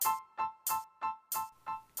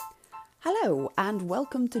Hello and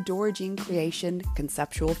welcome to Dora Jean Creation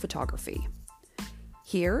Conceptual Photography.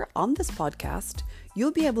 Here on this podcast,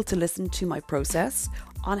 you'll be able to listen to my process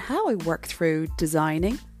on how I work through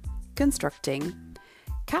designing, constructing,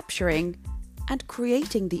 capturing and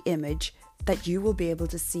creating the image that you will be able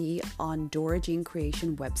to see on Dora Jean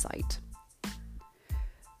Creation website.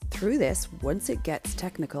 Through this, once it gets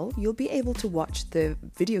technical, you'll be able to watch the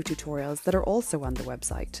video tutorials that are also on the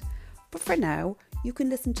website. But for now, you can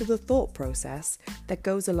listen to the thought process that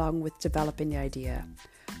goes along with developing the idea.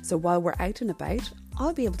 So while we're out and about,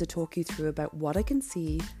 I'll be able to talk you through about what I can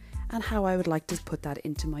see and how I would like to put that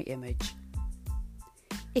into my image.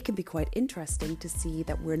 It can be quite interesting to see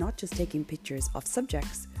that we're not just taking pictures of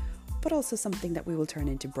subjects, but also something that we will turn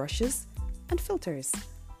into brushes and filters.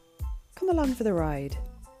 Come along for the ride.